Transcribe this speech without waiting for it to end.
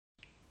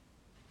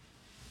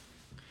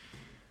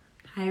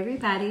Hi,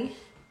 everybody.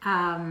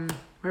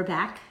 We're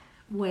back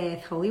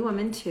with Holy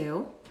Woman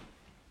 2,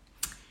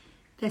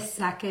 the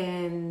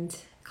second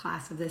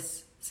class of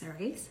this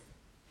series.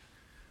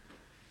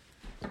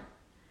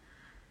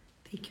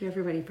 Thank you,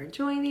 everybody, for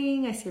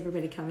joining. I see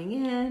everybody coming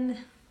in.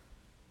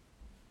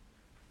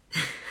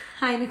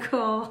 Hi,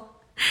 Nicole.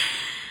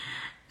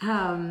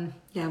 I'm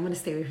going to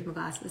stay away from the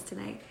glasses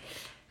tonight.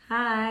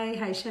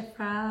 Hi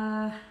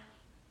Shifra.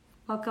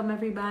 Welcome,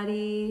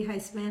 everybody. Hi,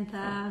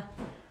 Samantha.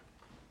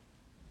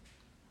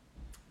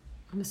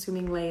 I'm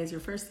assuming Leah is your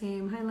first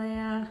name. Hi,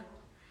 Leah.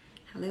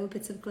 Hello,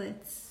 Bits of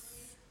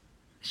Glitz.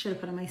 I should have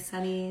put on my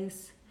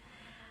sunnies.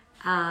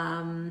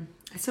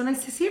 It's so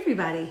nice to see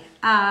everybody.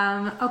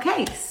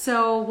 Okay,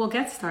 so we'll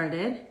get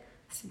started.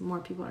 I see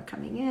more people are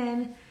coming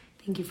in.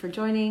 Thank you for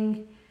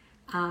joining.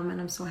 And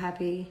I'm so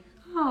happy.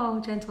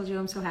 Oh, Gentle Joe,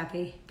 I'm so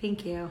happy.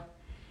 Thank you.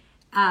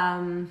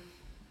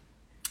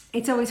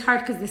 It's always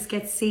hard because this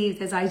gets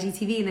saved as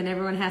IGTV and then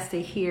everyone has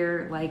to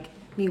hear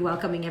me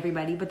welcoming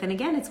everybody. But then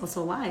again, it's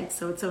also live.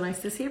 So it's so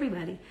nice to see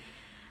everybody.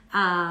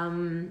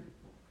 And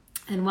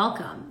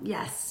welcome.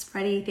 Yes,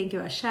 Freddie, thank you,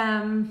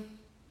 Hashem.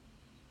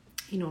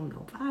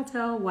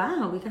 Novato.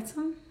 Wow, we got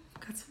some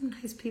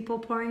nice people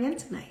pouring in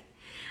tonight.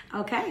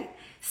 Okay,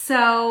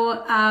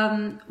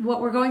 so what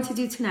we're going to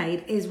do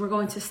tonight is we're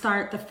going to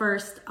start the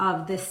first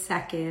of this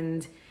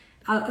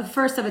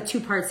first of a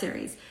two-part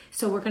series.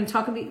 So we're going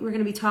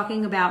to be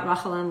talking about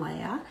Rachel and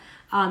Leah.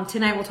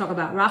 Tonight we'll talk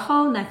about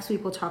Rachel. Next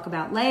week we'll talk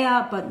about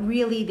Leah, but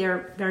really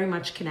they're very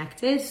much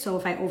connected. So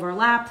if I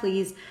overlap,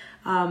 please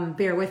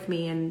bear with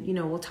me, and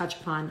we'll touch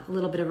upon a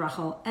little bit of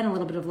Rachel and a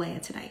little bit of Leah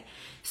tonight.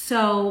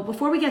 So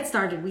before we get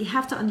started, we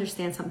have to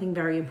understand something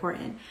very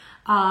important.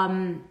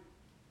 Hi,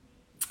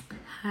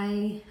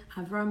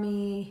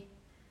 Avrami.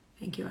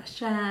 Thank you,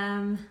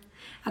 Hashem.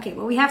 Okay,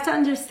 what we have to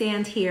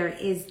understand here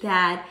is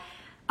that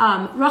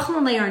Rachel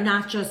and Leah are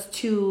not just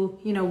two,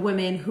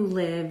 women who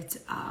lived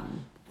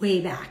way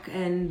back,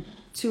 and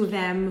two of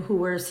them who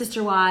were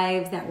sister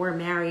wives that were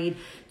married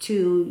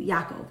to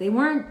Yaakov. They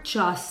weren't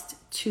just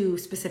two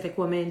specific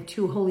women,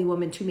 two holy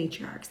women, two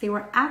matriarchs. They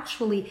were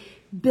actually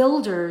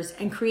builders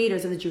and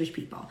creators of the Jewish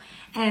people.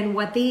 And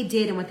what they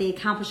did and what they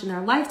accomplished in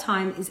their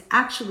lifetime is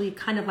actually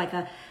kind of like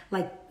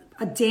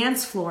a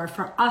dance floor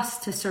for us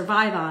to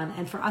survive on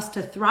and for us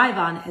to thrive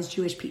on as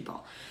Jewish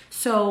people.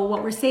 So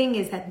what we're saying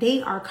is that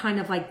they are kind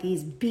of like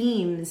these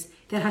beams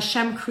that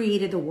Hashem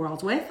created the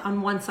world with.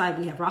 On one side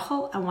we have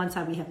Rachel, on one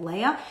side we have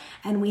Leah,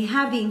 and we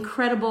have the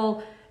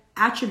incredible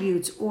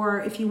attributes,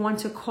 or if you want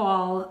to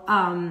call,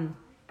 I'm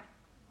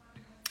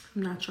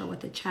not sure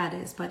what the chat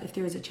is, but if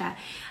there is a chat,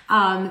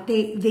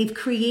 they've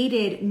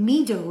created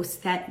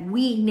midos that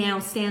we now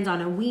stand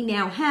on and we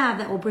now have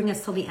that will bring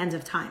us till the end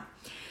of time.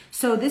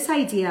 So this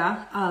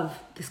idea of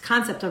this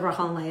concept of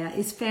Rachel and Leah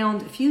is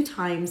found a few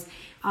times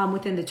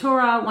within the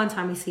Torah. One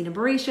time we see it in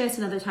Bereshis,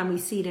 another time we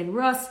see it in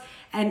Rus,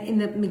 and in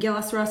the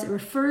Megillas Rus, it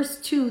refers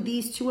to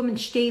these two women,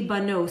 Shtei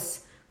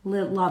Banos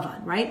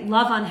Lavan, right?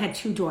 Lavan had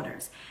two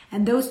daughters,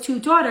 and those two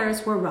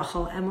daughters were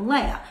Rachel and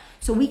Leah.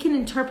 So we can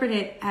interpret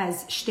it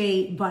as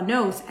Shtei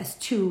Banos, as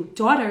two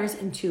daughters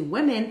and two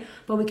women,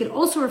 but we could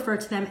also refer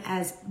to them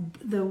as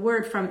the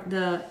word from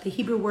the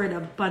Hebrew word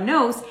of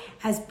Banos,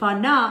 as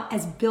Bana,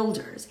 as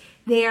builders.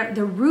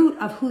 The root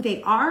of who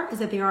they are is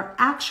that they are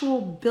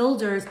actual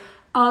builders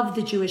of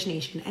the Jewish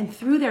nation. And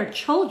through their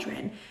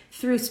children,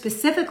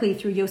 specifically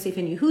through Yosef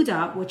and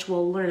Yehuda, which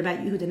we'll learn about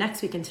Yehuda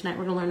next week, and tonight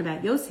we're going to learn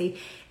about Yosef,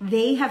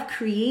 they have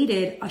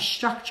created a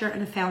structure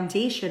and a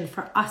foundation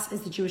for us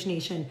as the Jewish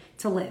nation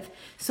to live.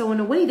 So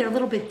in a way, they're a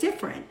little bit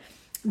different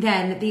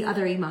than the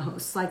other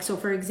imahos. So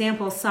for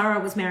example, Sarah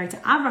was married to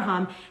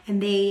Abraham,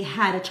 and they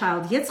had a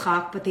child,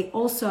 Yitzchak, but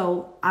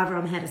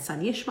Abraham had a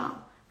son, Yishmael,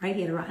 right?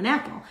 He had a rotten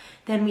apple.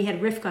 Then we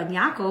had Rivka and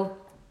Yaakov.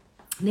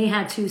 They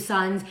had two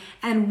sons,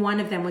 and one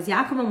of them was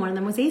Yaakov and one of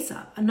them was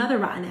Esau, another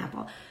rotten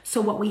apple.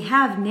 So what we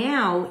have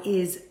now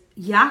is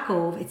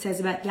Yaakov. It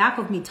says about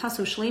Yaakov,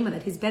 mitaso shlema,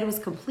 that his bed was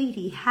complete.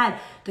 He had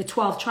the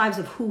 12 tribes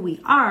of who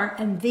we are,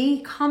 and they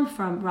come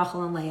from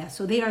Rachel and Leah.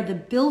 So they are the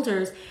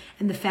builders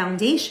and the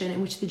foundation in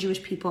which the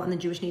Jewish people and the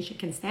Jewish nation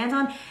can stand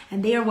on,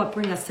 and they are what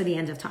bring us to the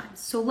end of time.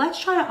 So let's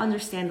try to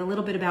understand a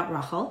little bit about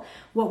Rachel,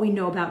 what we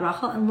know about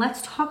Rachel, and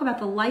let's talk about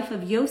the life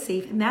of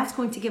Yosef, and that's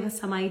going to give us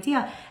some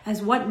idea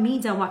as what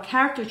midah, what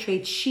character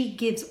traits she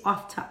gives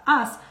off to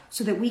us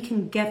so that we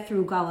can get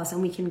through Galus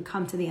and we can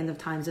come to the end of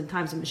times and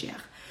times of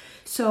Mashiach.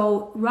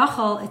 So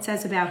Rachel, it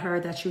says about her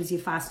that she was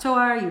Yifas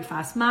Toar,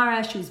 Yifas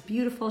Mara, she was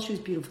beautiful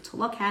to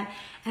look at.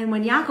 And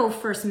when Yaakov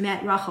first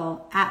met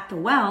Rachel at the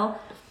well,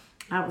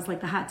 that was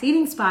like the hot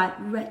dating spot,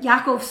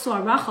 Yaakov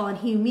saw Rachel and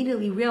he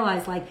immediately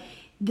realized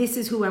this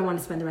is who I want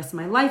to spend the rest of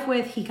my life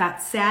with. He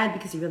got sad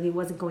because he really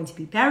wasn't going to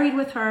be buried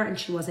with her, and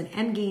she wasn't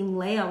endgame.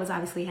 Leah was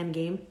obviously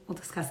endgame. We'll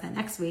discuss that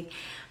next week.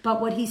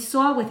 But what he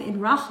saw within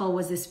Rachel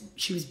was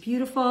she was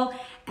beautiful,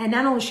 and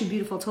not only was she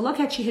beautiful to look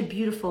at, she had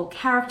beautiful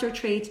character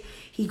traits.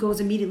 He goes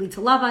immediately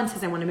to Lavan,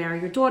 says, I want to marry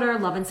your daughter.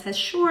 Lavan says,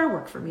 sure,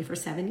 work for me for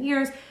 7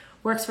 years.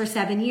 Works for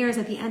 7 years.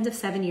 At the end of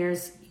 7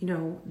 years,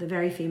 the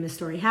very famous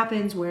story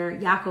happens where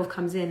Yaakov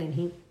comes in and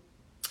he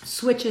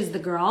switches the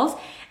girls,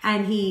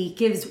 and he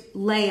gives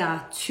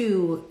Leah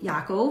to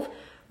Yaakov.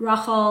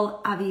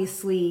 Rachel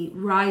obviously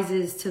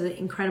rises to the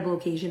incredible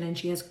occasion, and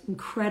she has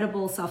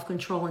incredible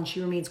self-control, and she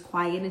remains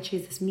quiet, and she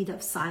has this midah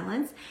of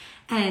silence,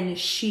 and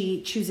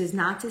she chooses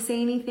not to say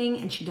anything,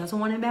 and she doesn't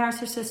want to embarrass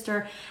her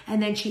sister,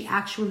 and then she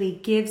actually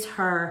gives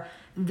her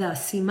the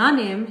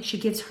simanim, she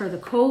gives her the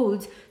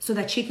codes so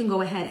that she can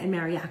go ahead and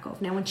marry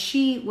Yaakov. Now, when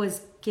she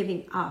was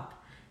giving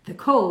up the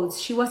codes,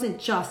 she wasn't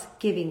just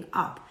giving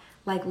up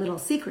like little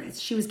secrets.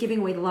 She was giving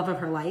away the love of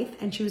her life,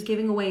 and she was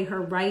giving away her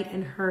right,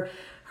 and her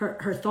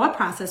thought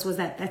process was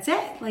that that's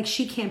it. Like,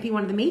 she can't be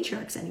one of the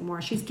matriarchs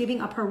anymore. She's giving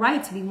up her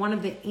right to be one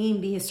of the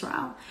Aim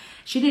B'Yisrael.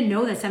 She didn't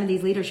know that 7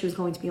 days later she was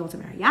going to be able to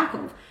marry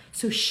Yaakov.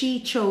 So she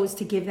chose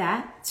to give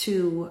that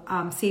to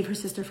save her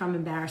sister from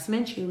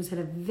embarrassment. She was at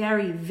a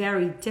very,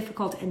 very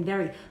difficult and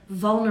very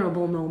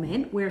vulnerable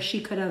moment where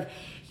she could have,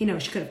 she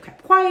could have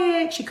kept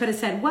quiet. She could have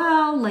said,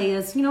 well,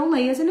 Leah's a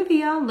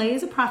Neviah,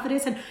 Leah's a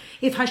prophetess, and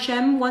if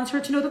Hashem wants her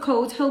to know the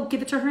codes, he'll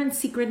give it to her in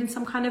secret in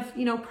some kind of,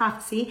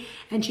 prophecy.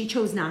 And she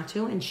chose not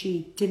to, and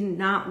she did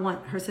not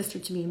want her sister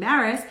to be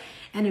embarrassed.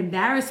 And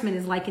embarrassment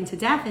is likened to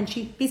death, and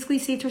she basically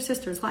saved her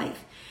sister's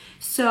life.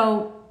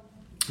 So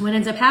what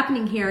ends up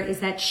happening here is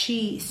that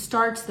she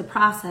starts the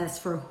process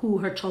for who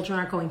her children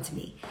are going to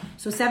be.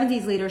 So 7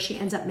 days later, she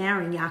ends up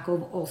marrying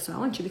Yaakov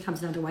also, and she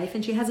becomes another wife,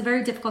 and she has a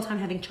very difficult time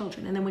having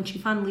children. And then when she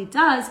finally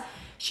does,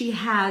 she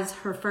has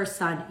her first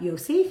son,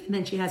 Yosef, and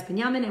then she has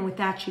Binyamin, and with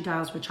that, she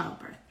dies with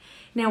childbirth.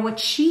 Now, what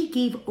she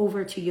gave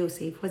over to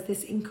Yosef was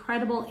this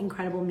incredible,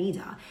 incredible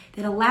midah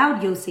that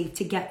allowed Yosef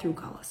to get through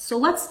Galus. So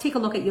let's take a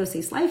look at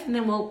Yosef's life, and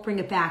then we'll bring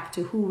it back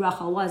to who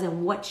Rachel was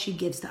and what she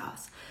gives to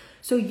us.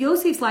 So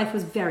Yosef's life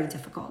was very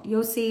difficult.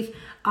 Yosef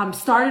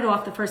started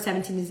off the first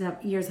 17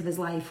 years of his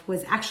life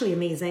was actually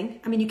amazing.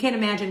 I mean, you can't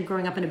imagine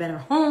growing up in a better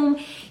home.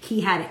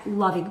 He had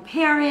loving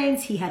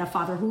parents. He had a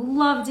father who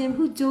loved him,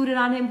 who doted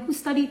on him, who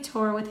studied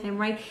Torah with him,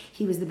 right?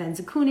 He was the Ben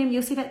Zekunim.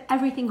 Yosef had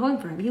everything going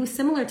for him. He was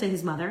similar to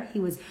his mother. He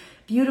was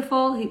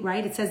beautiful,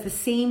 right? It says the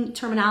same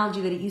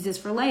terminology that it uses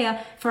for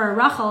Leah. For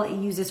Rachel, it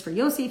uses for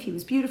Yosef. He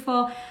was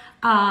beautiful.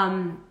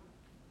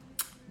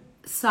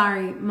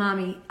 Sorry,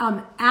 mommy.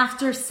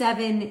 After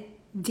 7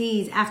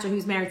 days after he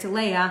was married to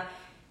Leah,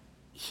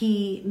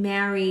 he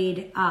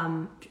married,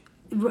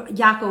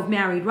 Yaakov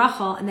married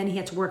Rachel, and then he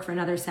had to work for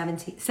another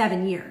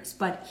 7 years.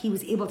 But he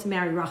was able to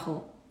marry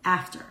Rachel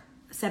after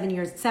 7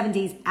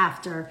 days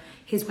after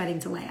his wedding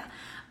to Leah.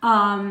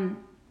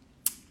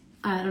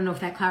 I don't know if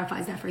that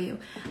clarifies that for you.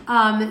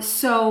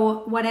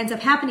 So what ends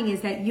up happening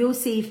is that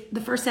Yosef, the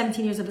first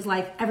 17 years of his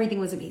life, everything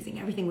was amazing.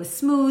 Everything was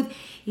smooth.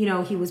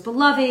 He was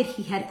beloved.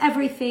 He had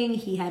everything.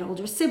 He had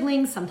older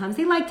siblings. Sometimes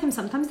they liked him.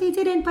 Sometimes they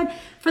didn't. But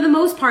for the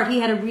most part, he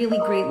had a really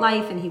great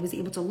life, and he was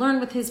able to learn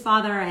with his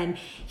father, and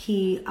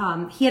he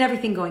had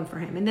everything going for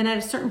him. And then at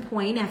a certain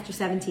point, after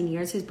 17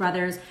 years, his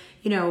brothers,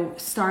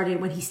 started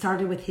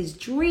with his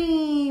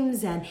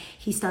dreams, and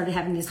he started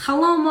having these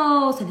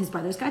halomos, and his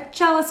brothers got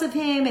jealous of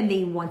him, and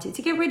they wanted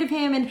to get rid of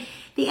him, and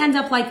they end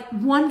up like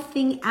one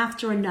thing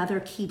after another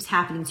keeps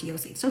happening to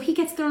Yosef. So he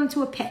gets thrown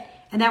into a pit.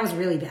 And that was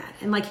really bad.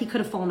 And he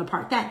could have fallen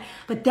apart then.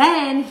 But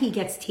then he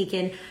gets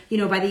taken,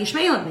 by the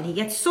Ishmaelim, and he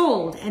gets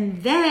sold.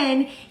 And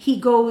then he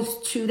goes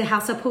to the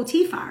house of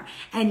Potiphar.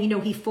 And,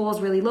 he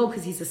falls really low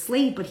because he's a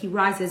slave, but he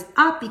rises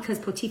up because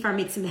Potiphar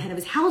makes him the head of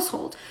his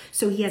household.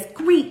 So he has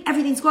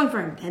everything's going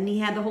for him. And he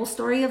had the whole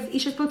story of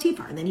Isha's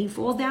Potiphar. And then he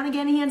falls down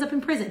again and he ends up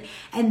in prison.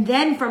 And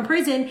then from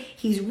prison,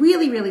 he's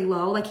really, really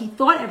low. Like he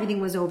thought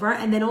everything was over.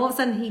 And then all of a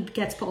sudden he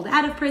gets pulled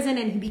out of prison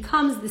and he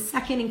becomes the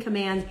second in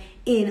command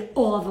in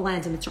all of the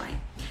lands of Mitzrayim.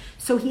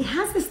 So he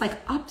has this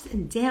ups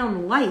and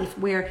down life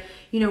where,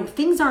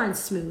 things aren't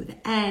smooth,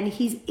 and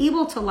he's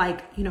able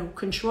to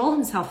control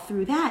himself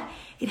through that.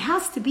 It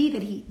has to be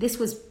that this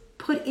was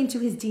put into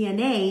his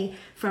DNA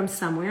from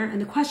somewhere. And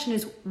the question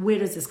is, where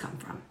does this come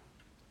from?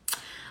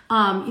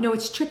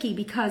 It's tricky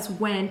because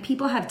when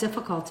people have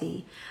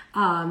difficulty,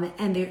 and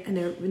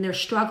they're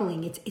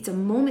struggling, it's a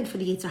moment for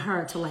the Yetzer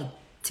Hara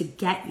to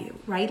get you,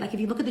 right? Like if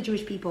you look at the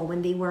Jewish people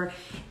when they were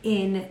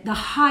in the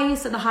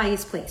highest of the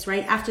highest place,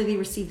 right? After they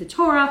received the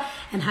Torah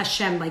and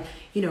Hashem, the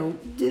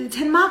 10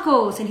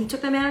 Makos, and he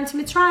took them out into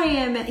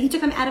Mitzrayim, he took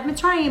them out of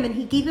Mitzrayim, and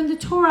he gave them the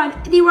Torah,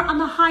 and they were on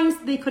the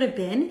highest they could have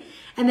been.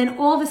 And then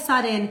all of a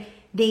sudden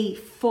they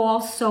fall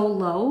so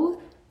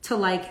low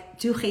to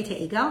do Chet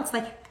Egel. It's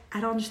I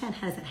don't understand,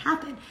 how does that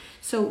happen?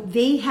 So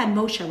they had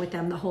Moshe with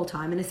them the whole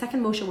time. And the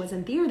second Moshe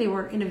wasn't there, they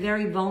were in a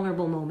very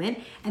vulnerable moment,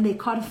 and they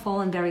could have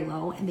fallen very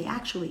low, and they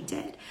actually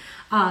did.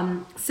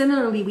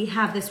 Similarly, we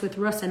have this with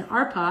Rus and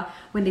Arpa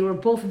when they were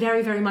both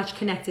very, very much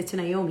connected to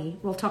Naomi.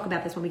 We'll talk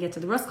about this when we get to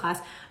the Rus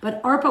class.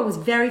 But Arpa was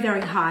very, very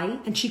high,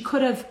 and she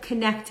could have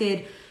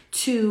connected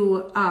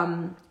to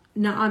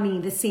Naomi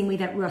the same way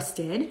that Rus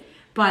did.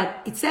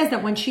 But it says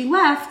that when she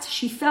left,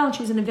 she fell and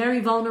she was in a very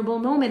vulnerable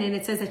moment. And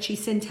it says that she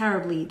sinned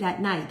terribly that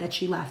night that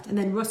she left. And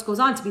then Rus goes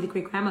on to be the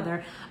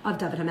great-grandmother of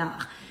David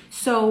HaMelech.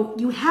 So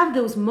you have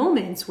those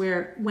moments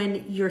where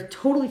when you're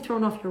totally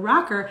thrown off your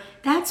rocker,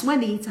 that's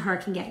when the Yetzer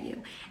Hara can get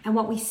you. And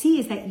what we see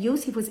is that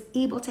Yosef was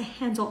able to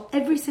handle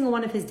every single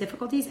one of his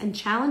difficulties and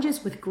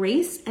challenges with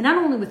grace. And not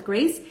only with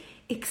grace,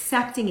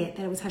 accepting it,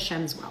 that it was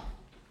Hashem's will.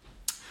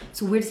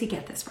 So where does he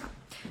get this from?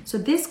 So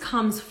this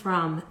comes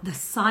from the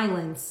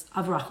silence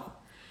of Rachel.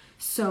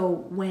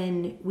 So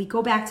when we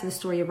go back to the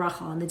story of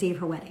Rachel on the day of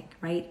her wedding,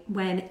 right?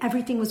 When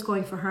everything was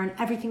going for her and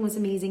everything was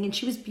amazing and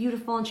she was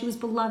beautiful and she was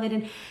beloved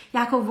and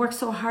Yaakov worked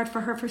so hard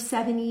for her for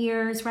 7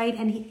 years, right?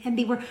 And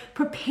they were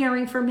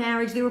preparing for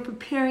marriage. She was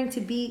preparing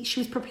to be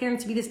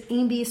this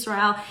Ein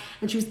B'Yisrael,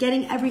 and she was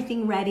getting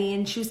everything ready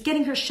and she was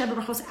getting her Sheva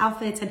Brachos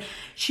outfits and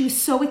she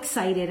was so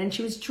excited and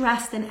she was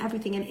dressed and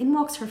everything. And in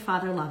walks her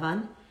father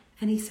Lavan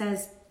and he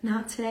says,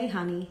 "Not today,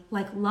 honey."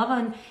 Like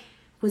Lavan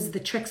was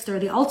the trickster,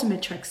 the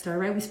ultimate trickster,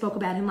 right? We spoke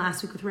about him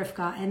last week with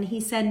Rivka, and he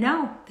said,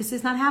 "No, this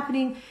is not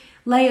happening.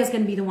 Leah is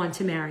going to be the one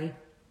to marry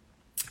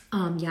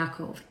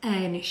Yaakov."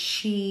 And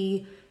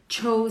she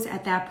chose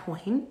at that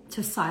point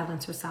to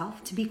silence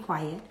herself, to be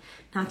quiet,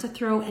 not to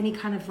throw any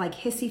kind of like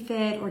hissy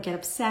fit or get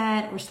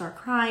upset or start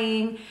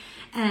crying.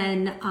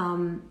 And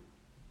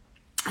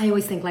I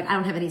always think like I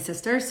don't have any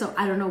sisters, so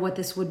I don't know what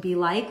this would be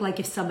like. Like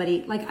if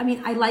somebody, like, I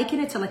mean, I liken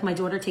it to like my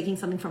daughter taking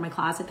something from my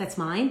closet that's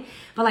mine,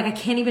 but like I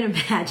can't even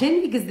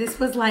imagine because this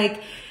was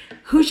like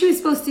who she was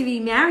supposed to be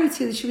married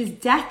to. This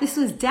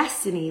was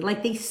destiny.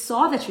 Like they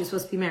saw that she was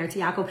supposed to be married to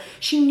Yaakov.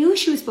 She knew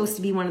she was supposed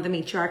to be one of the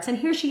matriarchs, and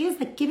here she is,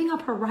 like giving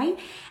up her right,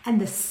 and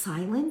the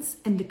silence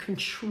and the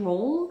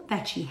control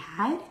that she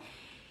had.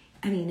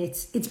 I mean,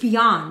 it's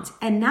beyond.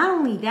 And not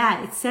only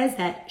that, it says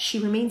that she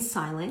remained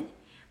silent.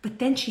 But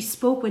then she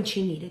spoke when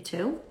she needed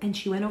to, and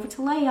she went over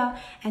to Leah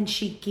and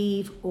she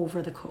gave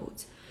over the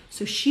codes.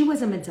 So she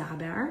was a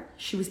medaber.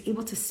 She was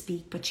able to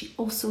speak, but she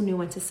also knew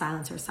when to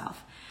silence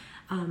herself.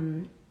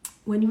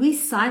 When we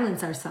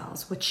silence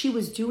ourselves, what she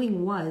was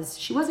doing was,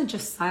 she wasn't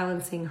just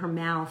silencing her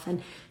mouth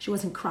and she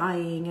wasn't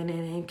crying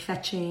and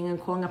fetching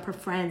and calling up her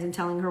friends and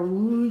telling her,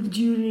 you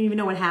didn't even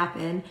know what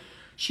happened.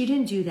 She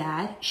didn't do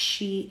that.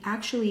 She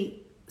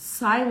actually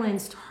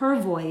silenced her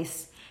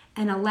voice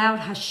and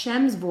allowed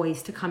Hashem's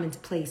voice to come into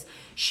place.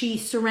 She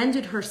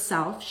surrendered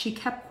herself. She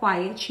kept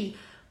quiet. She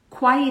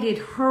quieted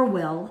her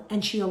will,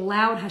 and she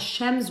allowed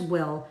Hashem's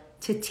will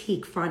to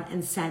take front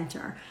and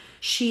center.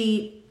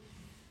 She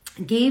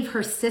gave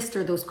her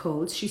sister those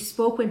codes. She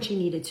spoke when she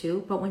needed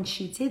to, but when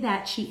she did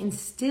that, she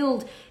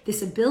instilled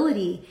this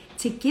ability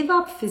to give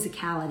up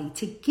physicality,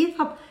 to give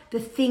up the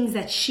things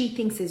that she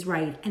thinks is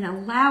right, and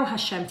allow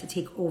Hashem to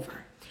take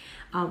over.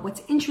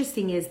 What's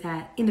interesting is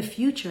that in the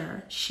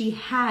future, she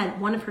had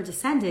one of her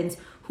descendants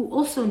who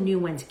also knew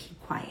when to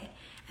keep quiet.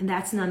 And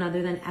that's none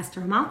other than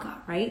Esther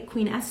Malka, right?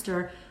 Queen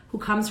Esther, who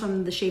comes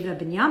from the Shevet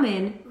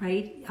Binyamin,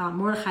 right?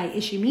 Mordechai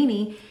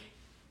Ishimini.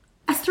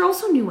 Esther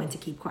also knew when to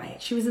keep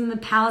quiet. She was in the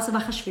palace of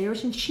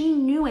Achashverosh, and she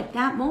knew at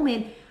that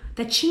moment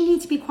that she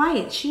needed to be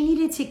quiet. She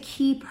needed to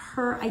keep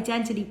her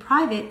identity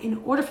private in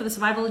order for the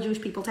survival of the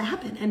Jewish people to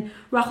happen. And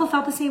Rachel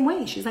felt the same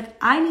way. She's like,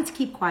 I need to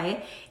keep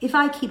quiet. If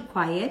I keep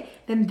quiet,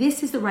 then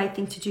this is the right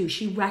thing to do.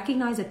 She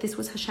recognized that this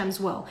was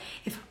Hashem's will.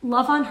 If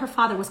Lavan, her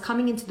father, was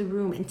coming into the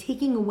room and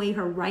taking away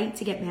her right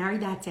to get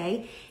married that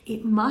day,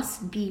 it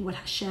must be what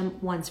Hashem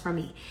wants from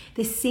me.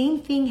 The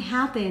same thing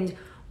happened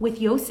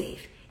with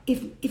Yosef.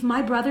 If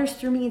my brothers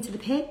threw me into the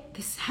pit,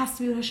 this has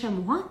to be what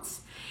Hashem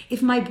wants.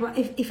 If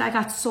I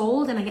got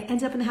sold and I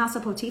ended up in the house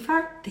of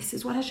Potiphar, this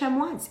is what Hashem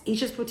wants.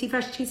 Just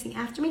Potiphar's chasing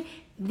after me.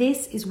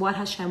 This is what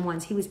Hashem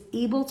wants. He was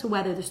able to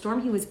weather the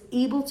storm. He was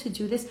able to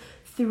do this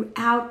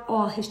throughout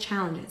all his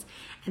challenges.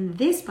 And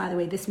this, by the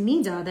way, this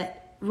midah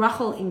that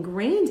Rachel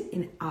ingrained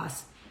in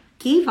us,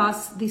 gave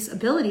us this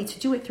ability to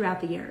do it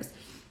throughout the years.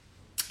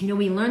 You know,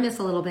 we learned this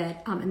a little bit,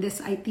 and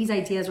these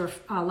ideas were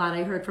a lot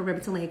I heard from Rebbe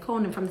Tzalei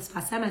Cohen and from the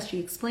Sfas Emes. She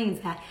explains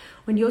that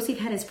when Yosef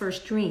had his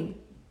first dream,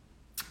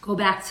 go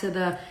back to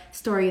the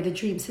story of the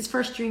dreams. His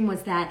first dream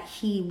was that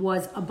he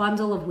was a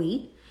bundle of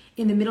wheat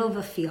in the middle of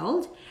a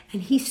field,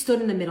 and he stood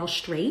in the middle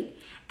straight.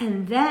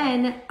 And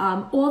then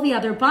all the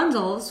other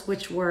bundles,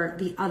 which were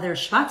the other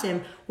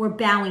Shvatim, were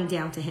bowing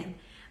down to him.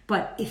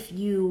 But if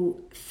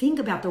you think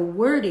about the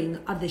wording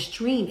of this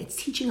dream, it's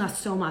teaching us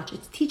so much.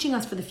 It's teaching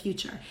us for the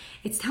future.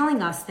 It's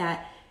telling us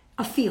that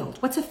a field,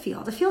 what's a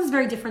field? A field is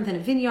very different than a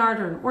vineyard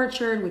or an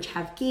orchard, which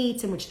have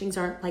gates in which things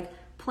are like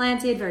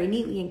planted very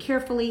neatly and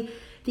carefully.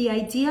 The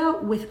idea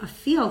with a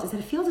field is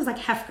that a field is like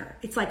Hefker.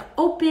 It's like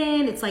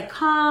open, it's like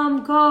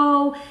come,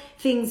 go,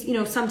 things, you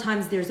know,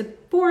 sometimes there's a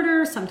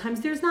border,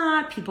 sometimes there's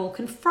not. People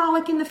can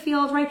frolic in the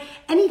field, right?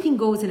 Anything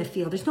goes in a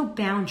field. There's no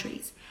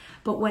boundaries.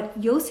 But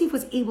what Yosef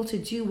was able to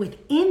do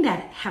within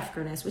that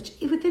Hefkerness,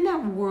 within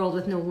that world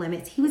with no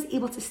limits, he was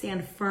able to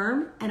stand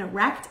firm and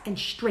erect and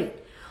straight.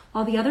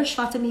 While the other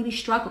Shvatim maybe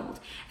struggled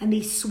and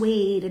they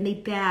swayed and they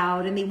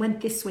bowed and they went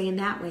this way and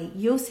that way,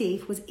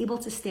 Yosef was able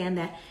to stand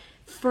that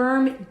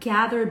firm,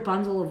 gathered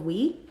bundle of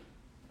wheat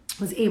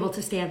was able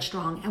to stand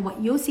strong. And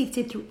what Yosef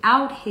did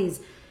throughout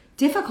his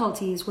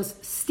difficulties was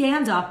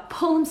stand up,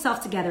 pull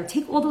himself together,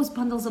 take all those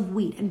bundles of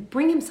wheat and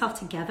bring himself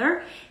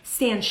together,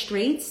 stand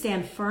straight,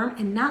 stand firm,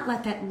 and not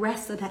let that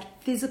rest of that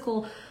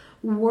physical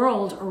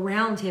world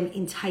around him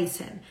entice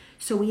him.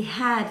 So we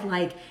had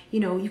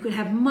you could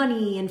have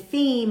money and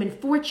fame and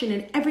fortune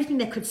and everything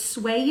that could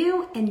sway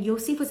you, and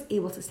Yosef was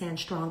able to stand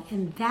strong.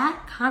 And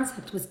that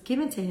concept was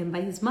given to him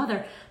by his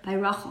mother, by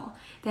Rachel,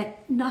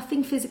 that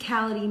nothing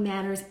physicality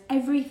matters,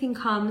 everything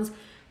comes,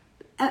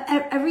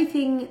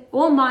 everything,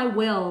 all my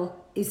will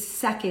is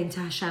second to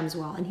Hashem's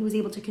will, and he was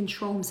able to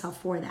control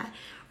himself for that.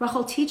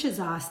 Rachel teaches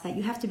us that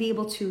you have to be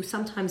able to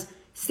sometimes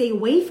stay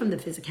away from the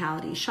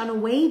physicality, shun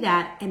away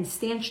that, and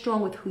stand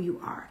strong with who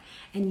you are.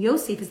 And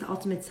Yosef is the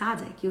ultimate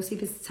tzaddik.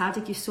 Yosef is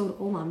tzaddik Yesod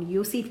Olam.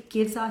 Yosef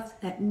gives us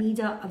that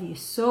midah of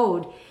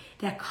Yesod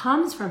that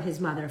comes from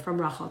his mother,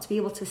 from Rachel, to be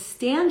able to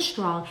stand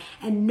strong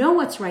and know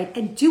what's right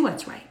and do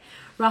what's right.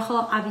 Rachel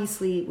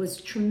obviously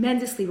was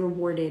tremendously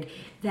rewarded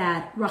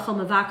that Rachel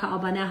Mavaka al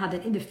Baneha,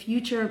 that in the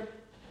future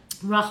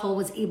Rachel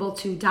was able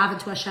to daven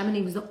to Hashem, and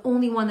he was the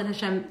only one that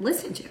Hashem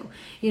listened to.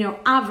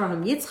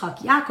 Avraham, Yitzchak,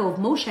 Yaakov,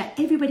 Moshe,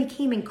 everybody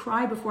came and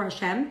cried before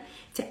Hashem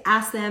to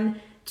ask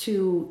them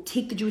to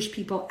take the Jewish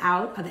people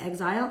out of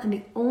exile, and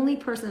the only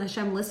person that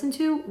Hashem listened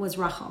to was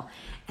Rachel.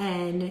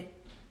 And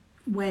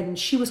when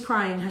she was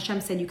crying,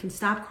 Hashem said, you can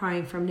stop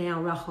crying from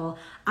now, Rachel.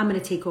 I'm going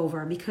to take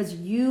over, because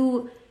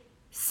you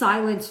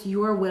silenced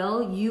your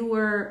will. You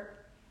were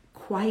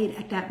quiet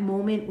at that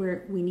moment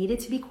where we needed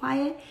to be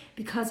quiet.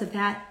 Because of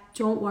that,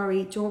 don't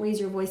worry, don't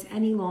raise your voice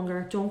any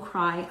longer, don't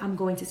cry. I'm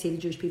going to save the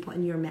Jewish people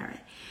in your merit.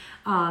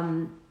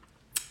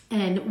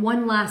 And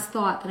one last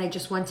thought that I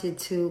just wanted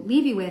to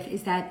leave you with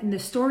is that in the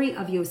story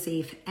of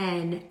Yosef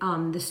and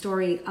the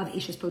story of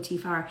Eshes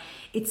Potiphar,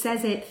 it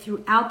says it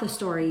throughout the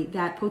story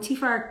that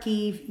Potiphar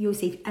gave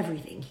Yosef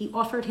everything. He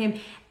offered him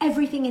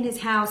everything in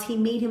his house. He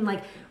made him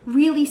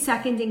really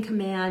second in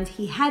command.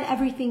 He had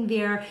everything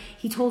there.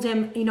 He told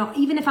him,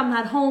 even if I'm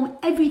not home,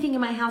 everything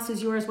in my house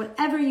is yours.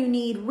 Whatever you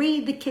need,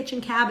 raid the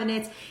kitchen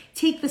cabinets,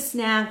 take the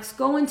snacks,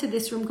 go into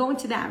this room, go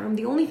into that room.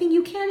 The only thing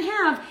you can't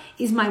have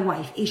is my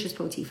wife, Eshes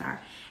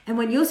Potiphar. And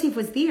when Yosef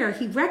was there,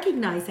 he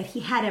recognized that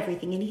he had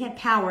everything, and he had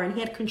power, and he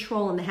had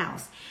control in the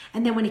house.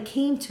 And then when it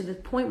came to the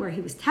point where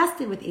he was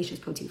tested with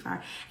Eshes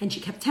Potiphar, and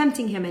she kept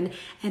tempting him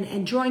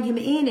and drawing him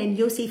in, and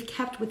Yosef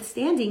kept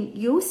withstanding,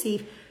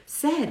 Yosef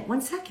said,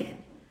 1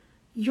 second,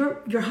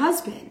 your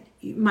husband,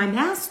 my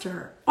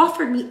master,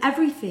 offered me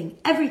everything.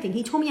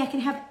 He told me I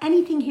can have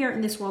anything here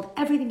in this world.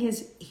 Everything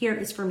here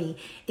is for me,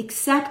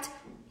 except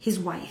his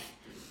wife.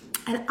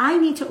 And I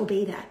need to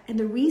obey that. And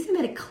the reason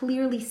that it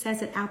clearly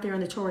says it out there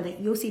in the Torah, that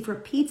Yosef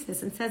repeats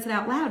this and says it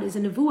out loud, is a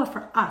nevuah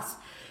for us.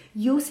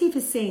 Yosef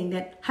is saying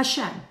that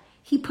Hashem,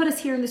 he put us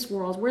here in this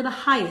world. We're the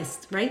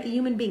highest, right? The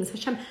human beings.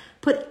 Hashem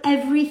put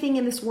everything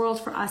in this world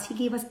for us. He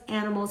gave us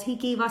animals. He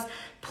gave us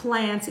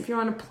plants. If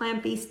you're on a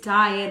plant-based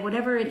diet,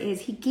 whatever it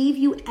is, he gave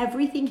you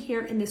everything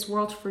here in this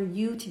world for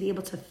you to be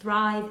able to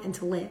thrive and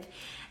to live.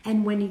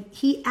 And when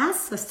he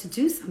asks us to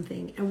do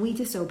something and we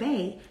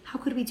disobey, how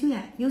could we do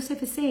that?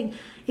 Yosef is saying,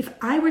 if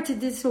I were to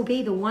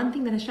disobey the one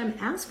thing that Hashem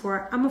asked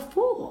for, I'm a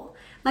fool.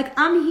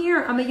 I'm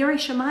here, I'm a Yerei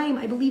Shamayim.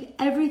 I believe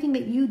everything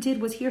that you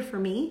did was here for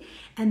me.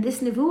 And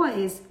this nevuah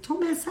is, don't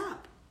mess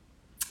up.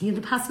 You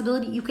have the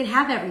possibility, you could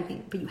have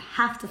everything, but you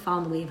have to follow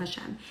in the way of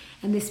Hashem.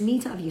 And this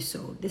midah of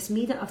Yesod, this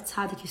midah of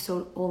Tzaddik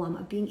Yesod Olam,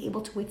 of being able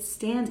to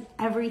withstand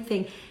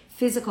everything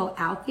physical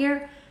out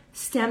there,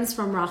 stems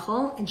from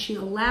Rachel, and she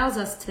allows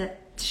us to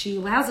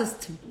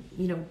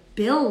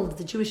build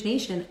the Jewish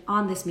nation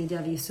on this midah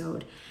of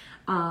Yesod.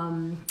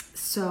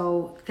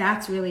 So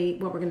that's really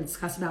what we're going to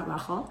discuss about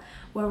Rachel.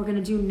 What we're going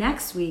to do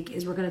next week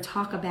is we're going to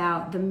talk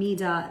about the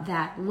midah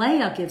that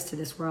Leah gives to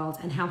this world,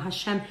 and how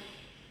Hashem,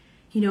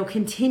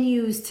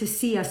 continues to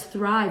see us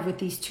thrive with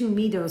these two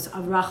midos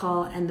of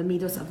Rachel and the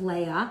midos of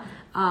Leah.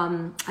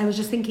 I was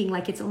just thinking,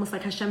 it's almost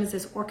like Hashem is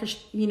this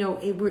orchestra,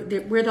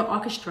 we're the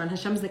orchestra, and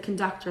Hashem's the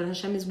conductor, and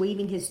Hashem is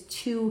waving his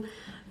two,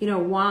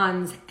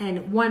 wands,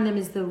 and one of them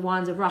is the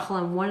wands of Rachel,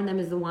 and one of them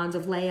is the wands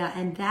of Leah,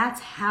 and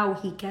that's how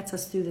he gets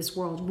us through this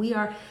world. We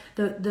are,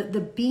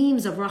 the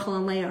beams of Rachel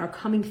and Leah are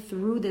coming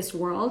through this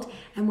world,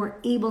 and we're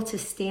able to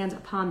stand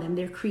upon them.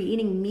 They're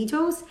creating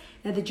midos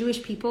that the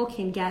Jewish people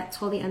can get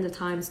till the end of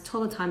times,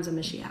 till the times of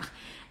Mashiach.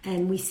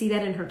 And we see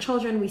that in her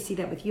children, we see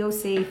that with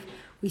Yosef,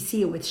 we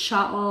see it with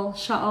Shaul.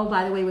 Shaul,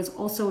 by the way, was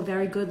also a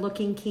very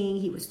good-looking king.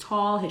 He was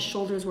tall. His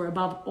shoulders were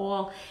above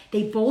all.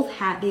 They all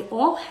had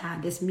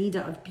this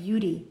midah of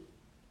beauty.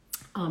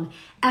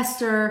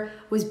 Esther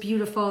was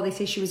beautiful. They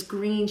say she was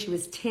green. She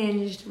was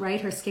tinged,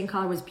 right? Her skin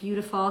color was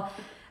beautiful.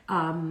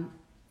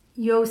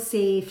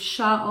 Yosef,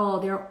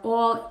 Shaul, they're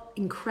all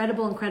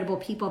incredible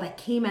people that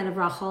came out of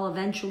Rachel.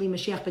 Eventually,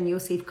 Mashiach ben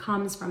Yosef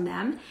comes from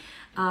them.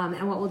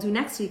 And what we'll do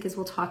next week is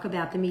we'll talk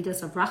about the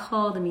midas of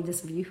Rachel, the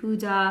midas of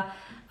Yehuda,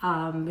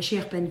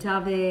 Mashiach ben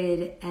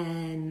David,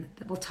 and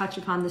we'll touch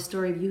upon the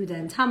story of Yehuda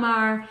and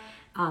Tamar,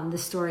 the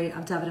story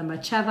of David and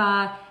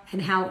Bathsheba,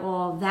 and how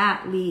all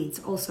that leads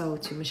also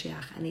to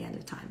Mashiach and the end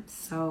of time.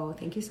 So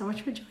thank you so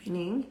much for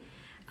joining.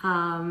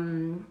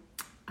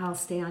 I'll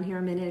stay on here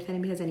a minute if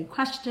anybody has any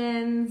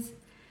questions.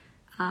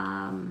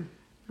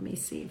 Let me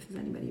see if there's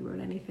anybody wrote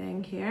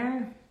anything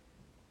here.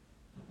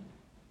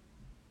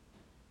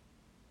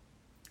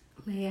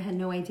 Leah had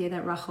no idea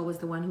that Rachel was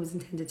the one who was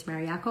intended to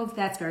marry Yaakov.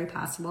 That's very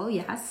possible,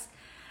 yes.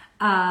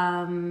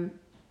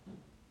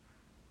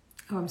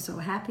 Oh, I'm so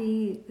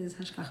happy. This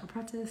is Hashgacha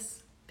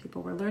Pratis.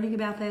 People were learning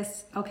about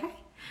this. Okay.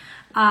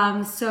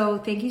 So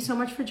thank you so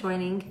much for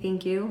joining.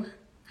 Thank you,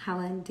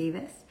 Helen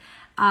Davis.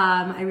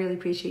 I really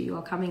appreciate you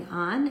all coming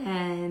on,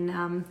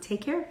 and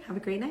take care. Have a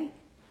great night.